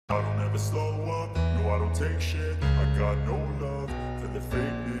I don't ever slow up, no I don't take shit. I got no love for the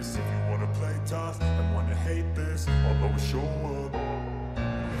fakeness. If you wanna play tough and wanna hate this, I'll always show up.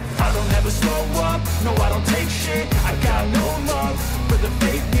 I don't ever slow up, no I don't take shit. I got no love for the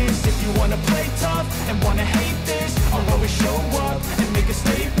fakeness. If you wanna play tough and wanna hate this, I'll always show up and make a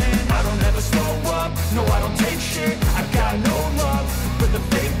statement. I don't ever slow up, no I don't take shit. I got no love for the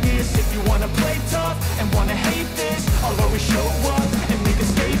fakeness. If you wanna play tough and wanna hate this, I'll always show up and make a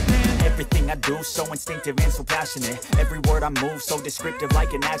statement. Everything I do so instinctive and so passionate. Every word I move so descriptive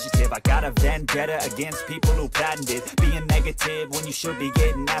like an adjective. I got a vendetta against people who patented being negative when you should be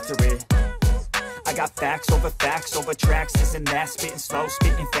getting after it. I got facts over tracks, this and that. Spitting slow,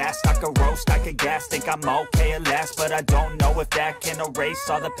 spitting fast, I could roast, I could gas. Think I'm okay at last, but I don't know if that can erase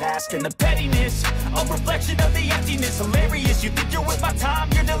all the past. And the pettiness, a reflection of the emptiness. Hilarious, you think you're with my time,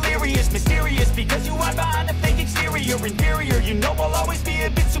 you're delirious. Mysterious, because you hide behind a fake exterior. Inferior, you know I'll always be a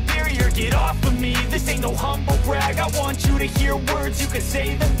bit superior. Get off of me, this ain't no humble brag. I want you to hear words, you can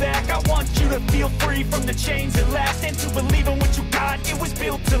say them back. I want you to feel free from the chains at last, and to believe in what you got, it was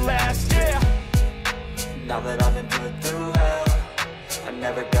built to last, yeah. Now that I've been put through hell, I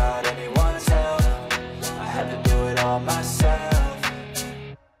never got anyone's help. I had to do it all myself.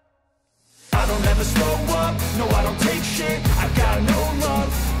 I don't ever slow up, no I don't take shit. I got no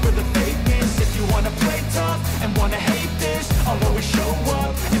love for the fakeness. If you wanna play tough and wanna hate this, I'll always show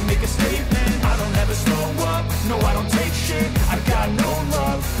up and make a statement. I don't ever slow up, no I don't take shit. I got no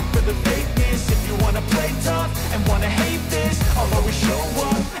love for the fakeness. If you wanna play tough and wanna hate this, I'll always show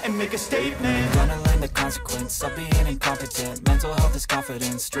up and make a statement. Gonna learn the consequence of being incompetent. Mental health is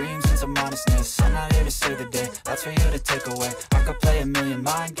confidence, dreams and some honestness. I'm not here to save the day, that's for you to take away. I could play a million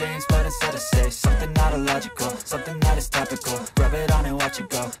mind games, but instead I say something not illogical, something that is topical. Rub it on and watch it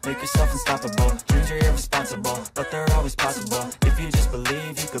go, make yourself unstoppable. Dreams are irresponsible, but they're always possible. If you just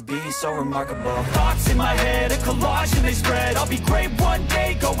believe, you could be so remarkable. Thoughts in my head, a collage and they spread. I'll be great one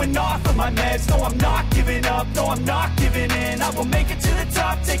day, going off of my meds. No, I'm not giving up, no, I'm not giving in. I will make it to the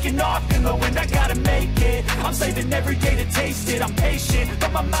top, taking off in the wind. I gotta make it, I'm saving every day to taste it. I'm patient,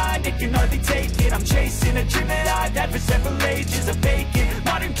 but my mind, it can hardly take it. I'm chasing a dream that I've had for several ages. A vacant,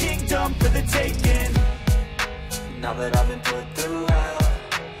 modern kingdom for the taking. Now that I've been put through hell,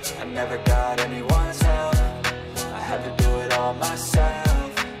 I never got anyone's help. I had to do it all myself.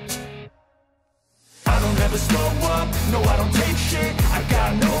 I don't ever slow up, no I don't take shit. I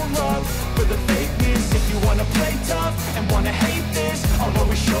got no love for the fakeness. If you wanna play tough and wanna hate this, I'll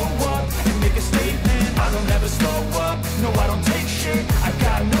always show up and make a statement. I don't ever slow up, no I don't take shit. I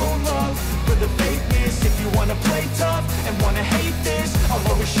got no love for the fakeness. If you wanna play tough and wanna hate this, I'll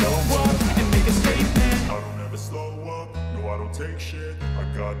always show up and make a statement. I don't ever slow up, no I don't take shit. I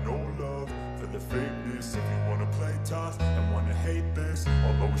got no love for the fakeness. If you wanna play tough and wanna hate this,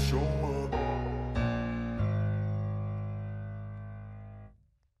 I'll always show up.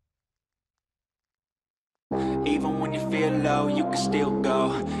 Even when you feel low, you can still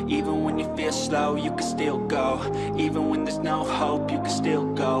go. Even when you feel slow, you can still go. Even when there's no hope, you can still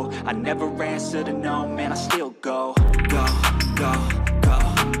go. I never answer to no, man, I still go. Go, go, go,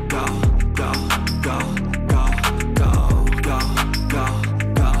 go, go, go, go, go, go, go,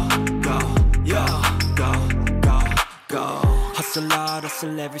 go, go, yo, go, go, go. Hustle hard,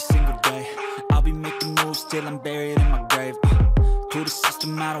 hustle every single day. I'll be making moves till I'm buried in my grave. To the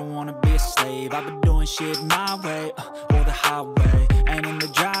system, I don't wanna be a slave. I've been doing shit my way, or the highway. And in the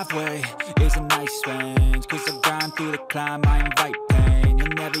driveway is a nice range. Cause I grind through the climb, I invite pain. You'll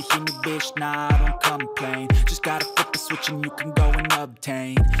never hear me, bitch, nah, I don't complain. Just gotta flip the switch and you can go and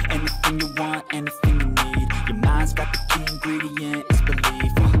obtain anything you want, anything you need. Your mind's got the key ingredient, it's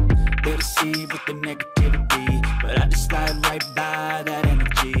belief. They deceive with the negativity, but I just slide right by that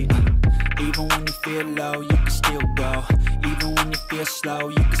energy. Even when you feel low, you can still go. Even when you feel slow,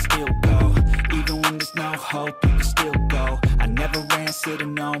 you can still go. Even when there's no hope, you can still go. I never answer to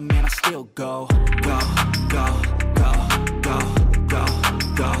no, man, I still go. Go, go, go, go, go,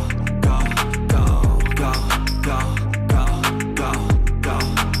 go, go, go, go, go, go, go, go,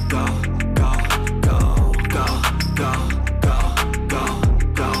 go, go, go, go,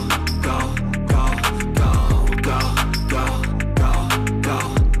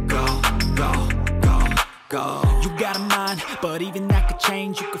 go, go, go. You got a mind, but even that could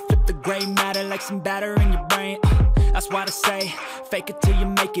change. You could flip the gray matter like some batter in your brain. That's why they say, fake it till you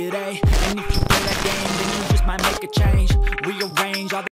make it A. And if you play that game, then you just might make a change. Rearrange all the